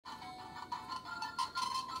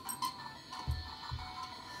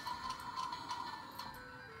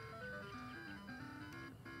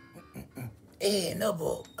Hey,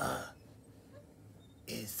 Noble,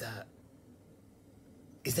 is,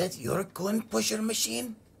 is that your coin pusher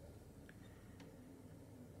machine?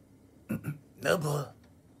 Noble,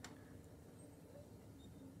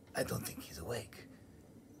 I don't think he's awake.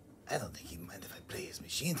 I don't think he'd mind if I play his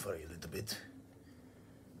machine for you a little bit.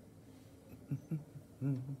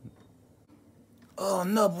 Oh,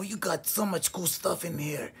 Noble, you got so much cool stuff in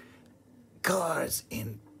here. Cars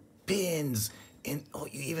and pins and, oh,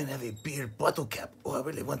 you even have a beer bottle cap. Oh, I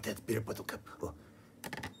really want that beer bottle cap.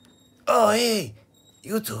 Oh, hey,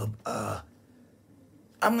 YouTube,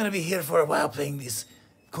 I'm gonna be here for a while playing this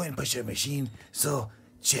coin pusher machine, so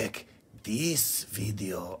check this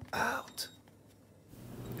video out.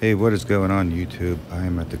 Hey, what is going on YouTube? I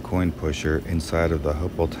am at the coin pusher inside of the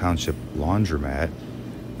Hopewell Township laundromat.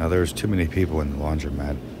 Now there's too many people in the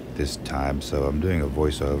laundromat this time, so I'm doing a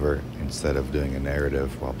voiceover instead of doing a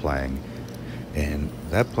narrative while playing. And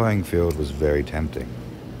that playing field was very tempting.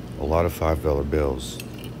 A lot of $5 bills.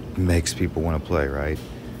 Makes people want to play, right?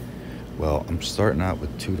 Well, I'm starting out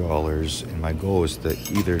with $2 and my goal is to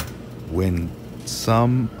either win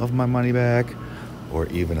some of my money back or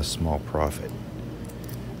even a small profit.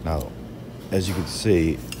 Now, as you can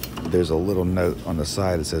see, there's a little note on the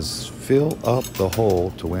side that says, fill up the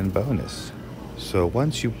hole to win bonus. So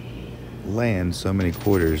once you land so many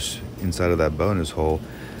quarters inside of that bonus hole,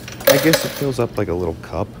 I guess it fills up like a little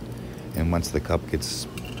cup. And once the cup gets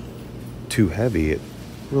too heavy, it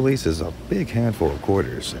releases a big handful of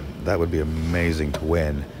quarters. And that would be amazing to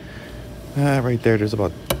win. Right there's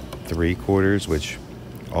about 3 quarters, which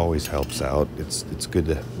always helps out. It's good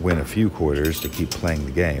to win a few quarters to keep playing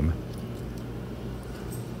the game.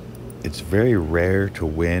 It's very rare to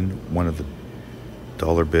win one of the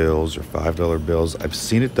dollar bills or $5 bills. I've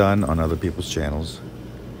seen it done on other people's channels.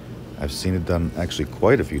 I've seen it done actually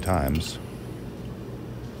quite a few times.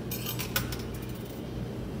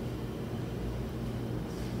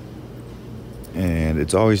 And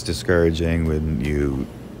it's always discouraging when you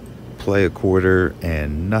play a quarter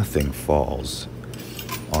and nothing falls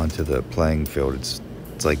onto the playing field. It's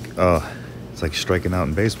like striking out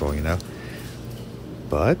in baseball, you know.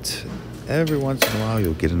 But every once in a while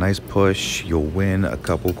you'll get a nice push. You'll win a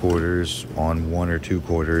couple quarters on 1 or 2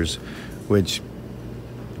 quarters, which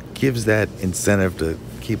gives that incentive to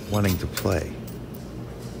keep wanting to play.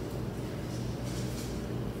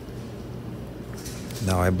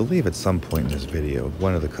 Now, I believe at some point in this video,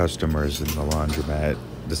 one of the customers in the laundromat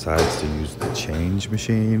decides to use the change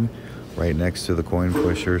machine right next to the coin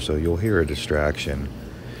pusher, so you'll hear a distraction.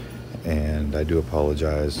 And I do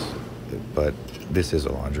apologize, but this is a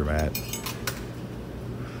laundromat,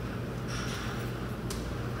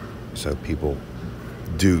 so people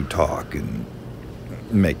do talk and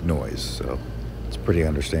make noise, so it's pretty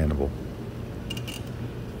understandable.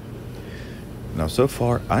 Now, so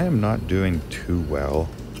far, I am not doing too well,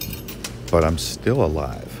 but I'm still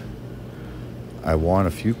alive. I won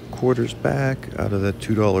a few quarters back out of the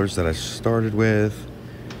 $2 that I started with,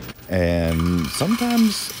 and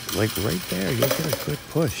sometimes, like right there, you'll get a good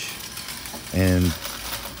push. And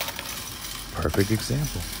perfect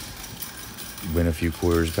example. Win a few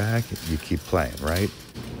quarters back, you keep playing, right?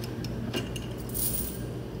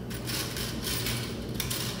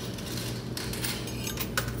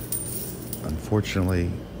 Unfortunately,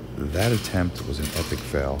 that attempt was an epic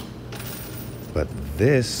fail. But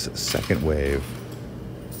this second wave,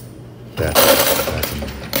 that's amazing.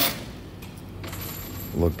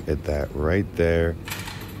 Look at that right there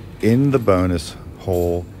in the bonus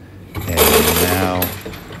hole. And now,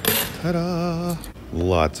 ta-da!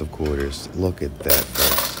 Lots of quarters. Look at that,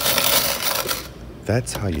 folks.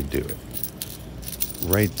 That's how you do it.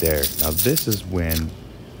 Right there. Now, this is when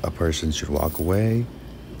a person should walk away,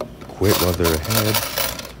 quit while they're ahead,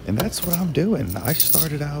 and that's what I'm doing. I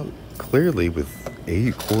started out clearly with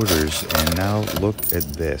 8 quarters, and now look at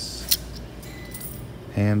this.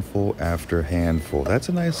 Handful after handful. That's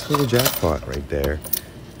a nice little jackpot right there.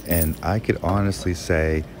 And I could honestly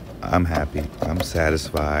say, I'm happy, I'm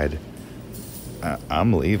satisfied,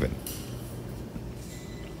 I'm leaving.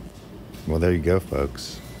 Well, there you go,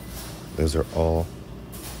 folks. Those are all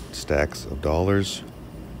stacks of dollars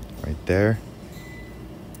right there.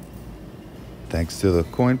 Thanks to the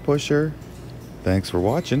coin pusher. Thanks for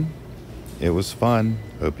watching. It was fun.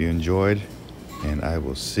 Hope you enjoyed. And I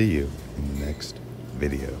will see you in the next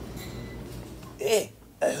video. Hey,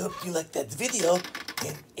 I hope you liked that video.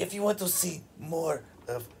 And if you want to see more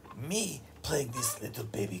of me playing this little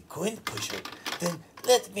baby coin pusher, then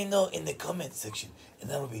let me know in the comment section,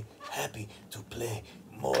 and I will be happy to play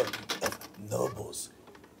more of Noble's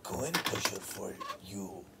coin pusher for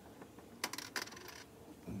you.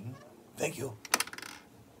 Thank you.